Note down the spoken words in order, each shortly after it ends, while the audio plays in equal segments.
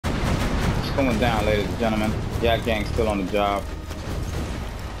going down, ladies and gentlemen. Yeah, gang's still on the job.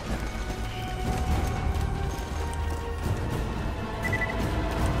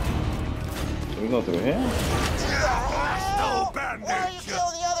 Should we go through here? Why are you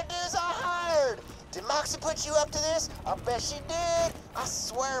killing the other dudes I hired? Did Moxie put you up to this? I bet she did. I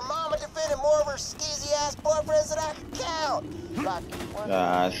swear Mama defended more of her skeezy-ass boyfriends than I can count. Like,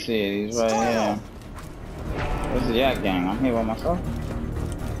 I see it. He's right here. Where's the Yak Gang? I'm here by myself.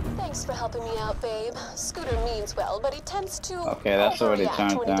 Thanks for helping me out, babe. Scooter means well, but he tends to okay, that's already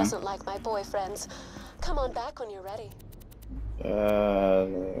turned when down. he doesn't like my boyfriends. Come on back when you're ready.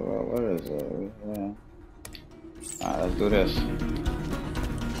 What is it? Yeah. Alright, let's do this.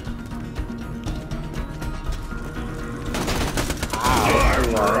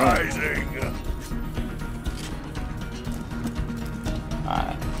 I'm rising.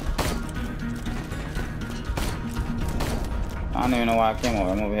 Alright. I don't even know why I came over.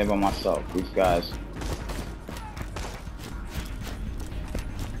 I'm over here by myself. These guys.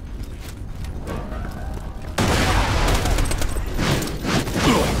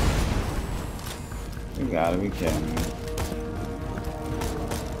 You gotta be kidding me.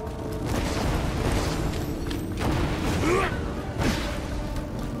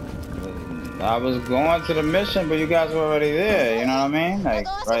 I was going to the mission, but you guys were already there, you know what I mean? Like,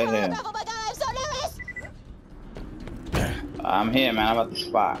 right here. Oh my god, I'm so nervous! I'm here, man. I'm at the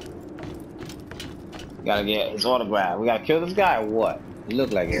spot. Gotta get his autograph. We gotta kill this guy or what? He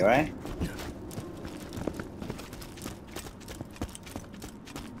look like it, right?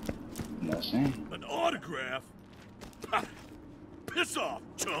 That's it. An autograph? Piss off,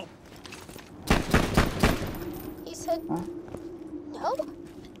 chump. He said, Huh? no?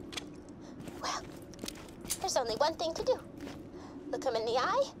 Well, there's only one thing to do. Look him in the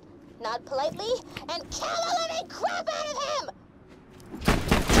eye, nod politely, and kill the living crap out of him!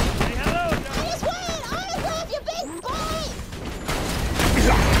 Say hello, I just want an autograph, you big boy!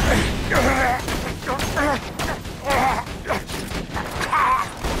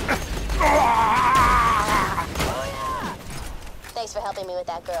 Thanks for helping me with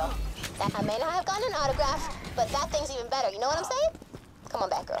that girl. I may not have gotten an autograph, but that thing's even better. You know what I'm saying? Come on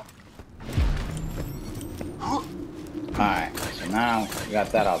back, girl. Alright, so now we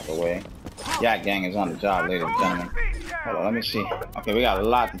got that out the way. Yak Gang is on the job, ladies and gentlemen. Hold on, let me see. Okay, we got a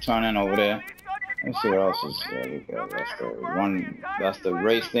lot to turn in over there. Let me see what else is there. We got, that's the one. That's the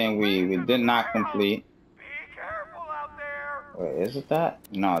race thing we did not complete. Wait, is it that?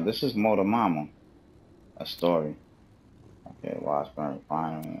 No, this is Motor Mama. A story. Okay, Washburn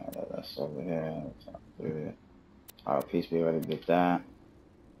Refinery. That's over here. That's up there. Our Peace, we already did that.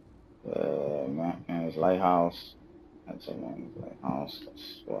 Man's Lighthouse. That's a man's Lighthouse.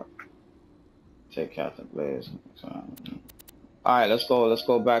 That's what. Take Captain Blaze. Alright, let's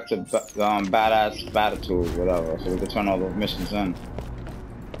go back to badassitude, whatever, so we can turn all those missions in.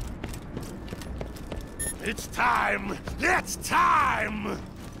 It's time! It's time!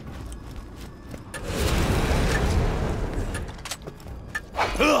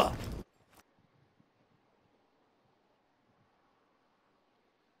 Ugh.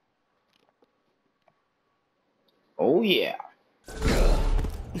 Oh yeah.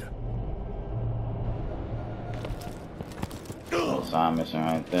 Side mission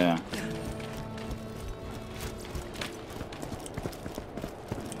right there.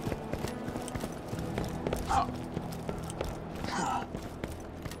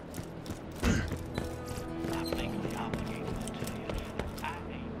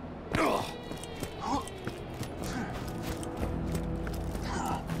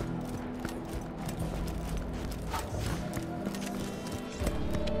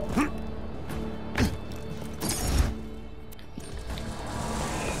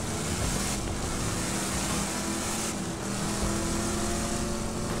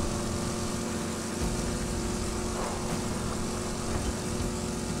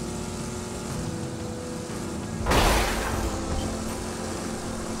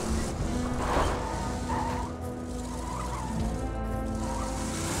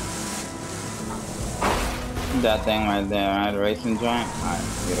 That thing right there, right? The racing joint? Alright,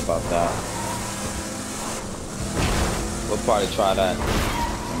 forget about that. We'll probably try that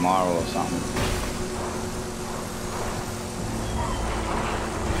tomorrow or something.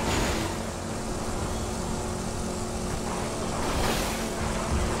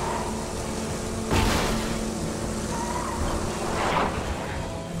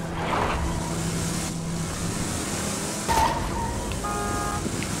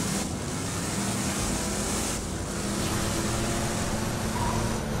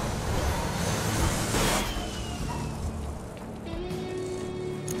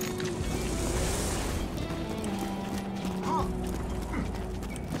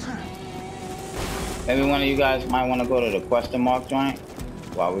 Maybe one of you guys might want to go to the question mark joint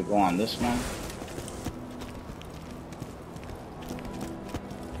while we go on this one.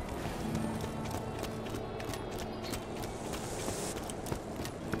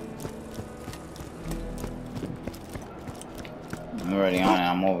 I'm already on it.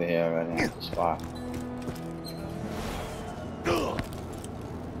 I'm over here already at the spot.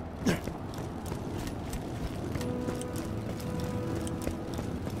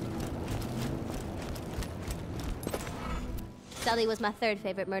 Sully was my third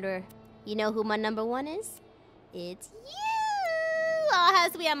favorite murderer. You know who my number one is? It's you! Oh, how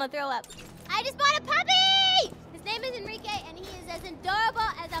sweet, I'm gonna throw up. I just bought a puppy! His name is Enrique, and he is as adorable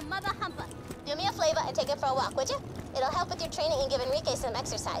as a mother humper. Do me a favor and take him for a walk, would you? It'll help with your training and give Enrique some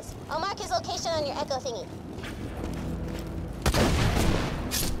exercise. I'll mark his location on your echo thingy.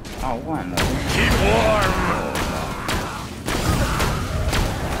 Oh, one. Keep warm!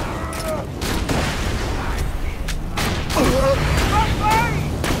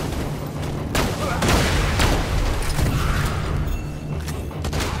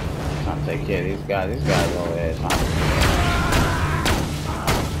 Trying to take care of these guys. These guys over there trying to...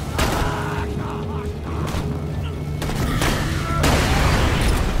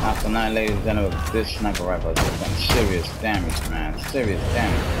 After 9, ladies and gentlemen, this sniper rifle is doing serious damage, man. Serious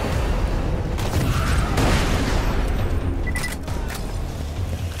damage.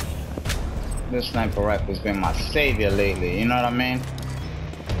 This sniper rifle has been my savior lately, you know what I mean?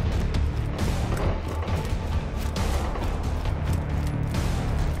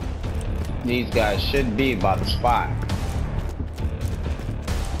 These guys should be by the spot.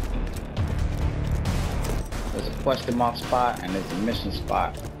 There's a question mark spot and there's a mission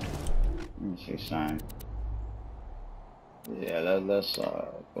spot. Let me see something. Yeah, let's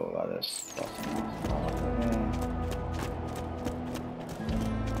go by this question mark spot.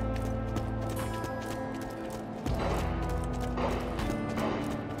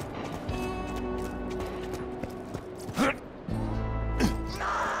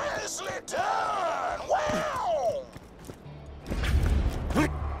 Nicely done! Wow!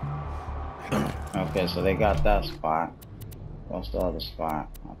 Okay, so they got that spot. What's the other spot?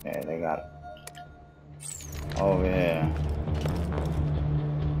 Okay, they got it over here.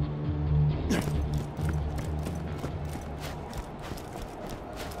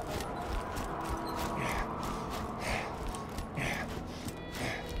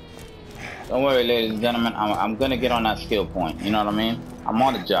 Don't worry, ladies and gentlemen, I'm gonna get on that skill point, you know what I mean? I'm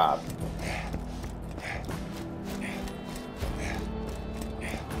on the job.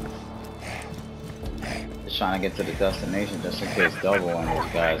 Just trying to get to the destination just in case double and those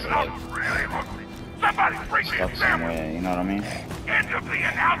guys are like stuck somewhere, you know what I mean? End of the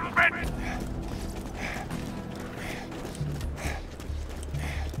announcement!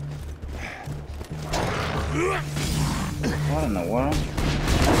 What in the world?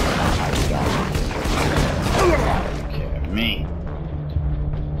 Me.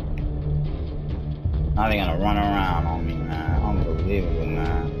 Now they're gonna run around on me, man. Unbelievable,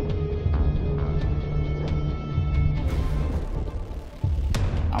 man.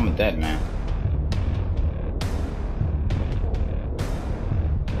 I'm a dead man.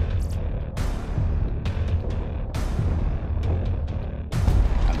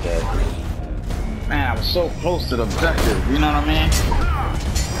 I'm dead. Man, I was so close to the objective, you know what I mean?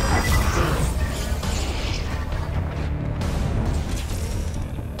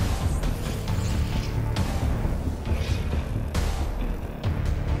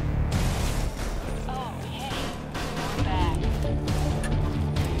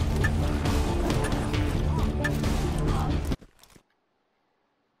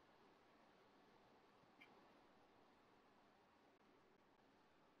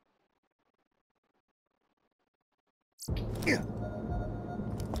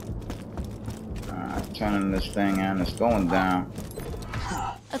 Turning this thing in, it's going down.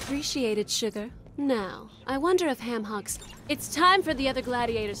 Appreciated, Sugar. Now, I wonder if Ham Hocks... It's time for the other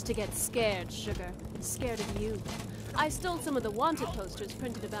gladiators to get scared, Sugar. Scared of you. I stole some of the wanted posters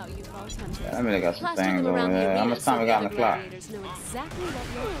printed about you false hunters. Yeah, I mean, they got some Plastered things them over around the there. How arena much so time we got on the the clock? gladiators know exactly what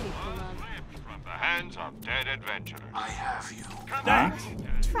you're capable of. From the hands of dead adventurers. I have you. Huh?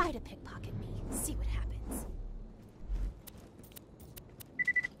 Try to pickpocket me. See what happens.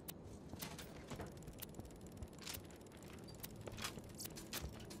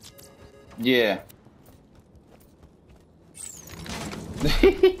 Yeah.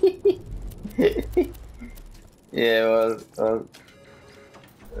 Yeah, well,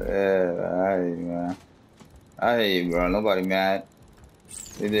 yeah, I hear you, man. I hear you, bro. Nobody mad.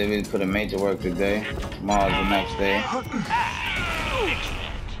 We did really put in major work today. Tomorrow's the next day.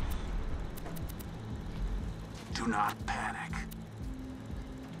 Do not panic.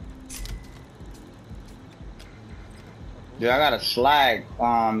 Dude, I got a slag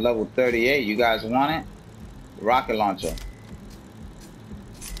level 38. You guys want it? Rocket launcher.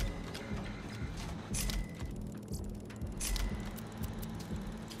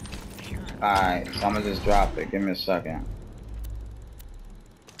 Alright, so I'm gonna just drop it. Give me a second.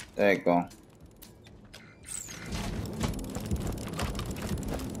 There you go.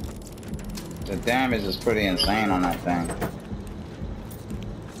 The damage is pretty insane on that thing.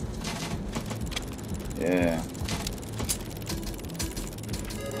 Yeah.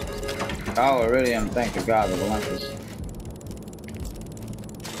 Oh, Iridium, thank you God, the Relentless.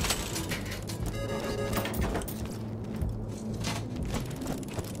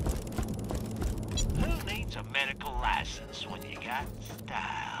 Who needs a medical license when you got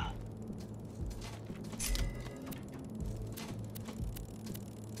style?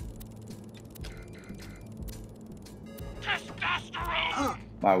 Testosterone!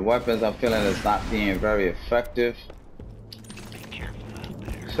 My weapons, I'm feeling it's not being very effective. Be careful out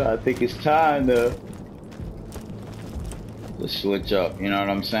there. So I think it's time to switch up, you know what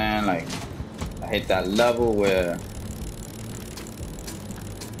I'm saying? Like, I hit that level where,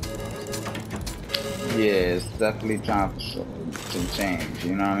 yeah, it's definitely time for some change,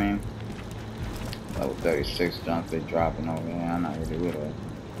 you know what I mean? Level 36 jumps, they dropping over there, I'm not really with it.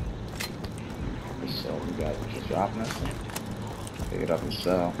 So we got just dropping this thing. Pick it up and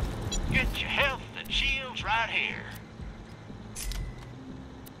sell. Get your health and shields right here.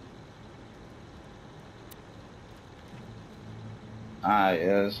 Alright,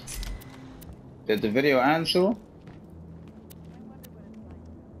 yes. Did the video end too?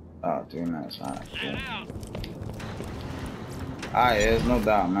 Oh, 3 minutes. Alright, cool. Alright, yes, no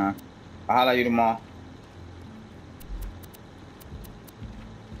doubt, man. I'll holler at you tomorrow.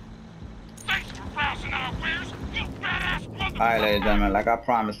 Thanks for passing our wares, you badass motherfucker! Alright, ladies and gentlemen, like I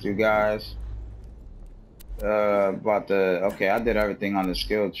promised you guys, about the, okay, I did everything on the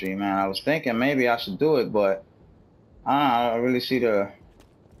skill tree, man. I was thinking maybe I should do it, but I don't really see the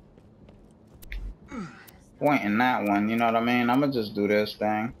point in that one, you know what I mean? I'm gonna just do this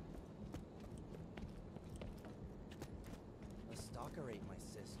thing. A stalker ate my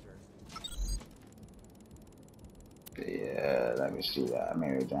sister. Yeah, let me see that.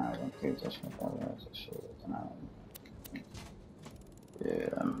 Maybe down yeah,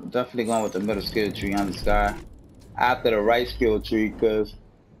 I'm definitely going with the middle skill tree on this guy after the right skill tree, because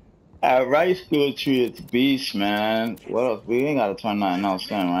at right skill tree it's beast, man. What else? We ain't gotta turn nothing else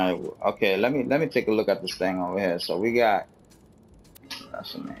in, right? Okay, let me take a look at this thing over here. So we got,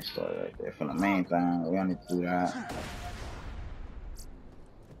 that's the main story right there. For the main thing, we don't need to do that.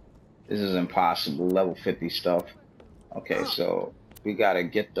 This is impossible, level 50 stuff. Okay, so we gotta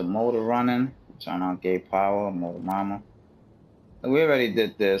get the motor running, turn on gate power, motor mama. We already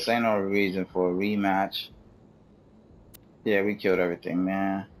did this, ain't no reason for a rematch. Yeah, we killed everything,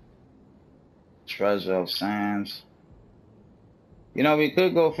 man. Treasure of Sands. You know, we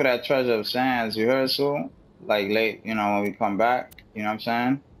could go for that Treasure of Sands, you heard, so? Like late, you know, when we come back, you know what I'm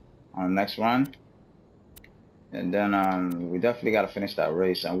saying? On the next run. And then we definitely gotta finish that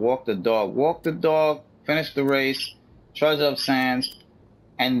race and walk the dog, finish the race, Treasure of Sands,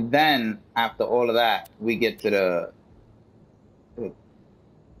 and then after all of that, we get to the,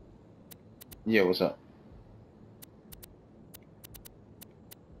 yeah, what's up?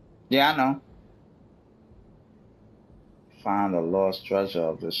 Yeah, I know. Find the lost treasure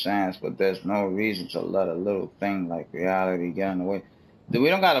of the sands, but there's no reason to let a little thing like reality get in the way. We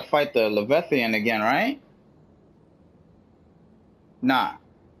don't gotta fight the Leviathan again, right? Nah.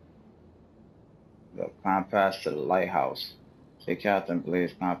 The compass to the lighthouse. Say Captain,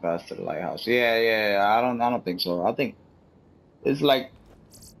 please, compass to the lighthouse. Yeah, I don't think so. I think it's like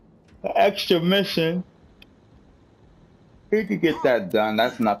an extra mission. We could get that done.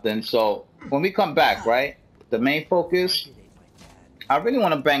 That's nothing. So when we come back, right? The main focus, I really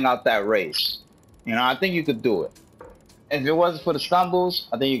want to bang out that race. You know, I think you could do it. If it wasn't for the stumbles,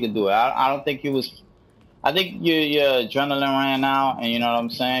 I think you could do it. I don't think you was. I think your adrenaline ran out, and you know what I'm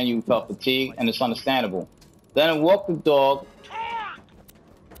saying. You felt fatigued, and it's understandable. Then walk the dog.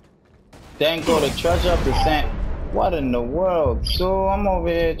 Then go to treasure up the sand. What in the world? So I'm over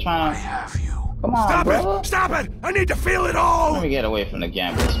here trying to. I have you. Come on, Stop brother. it! Stop it! I need to feel it all! Let me get away from the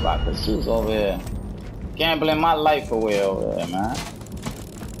gambling spot, because Sue's over here gambling my life away over there, man.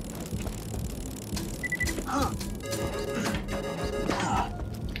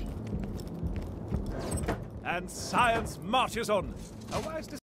 And science marches on. A wise